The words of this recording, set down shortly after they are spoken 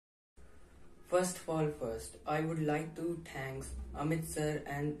First, I would like to thank Amit sir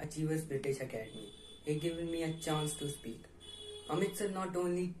and Achievers British Academy. He given me a chance to speak. Amit sir not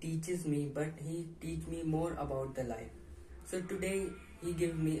only teaches me but he teach me more about the life. So today he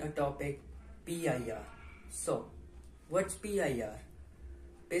give me a topic PIR. So what's PIR?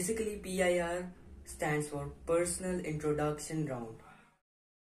 Basically PIR stands for Personal Introduction Round.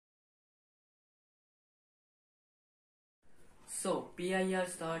 So PIR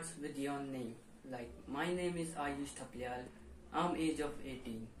starts with your name. Like my name is Ayush Thaplyal. I'm age of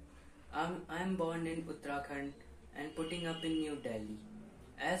 18. I'm born in Uttarakhand and putting up in New Delhi.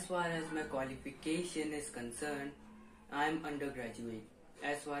 As far as my qualification is concerned, I'm undergraduate.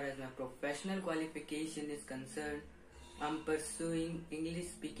 As far as my professional qualification is concerned, I'm pursuing English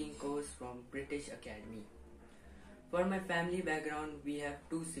speaking course from British Academy. For my family background, we have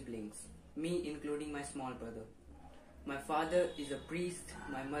two siblings, me including my small brother. My father is a priest,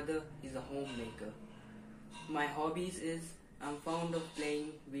 my mother is a homemaker. My hobbies is I'm fond of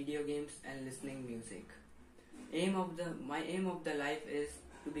playing video games and listening music. My aim of the life is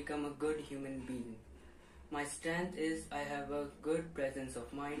to become a good human being. My strength is I have a good presence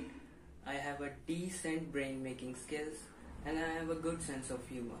of mind, I have a decent brain making skills, and I have a good sense of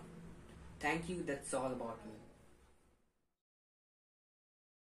humor. Thank you, that's all about me.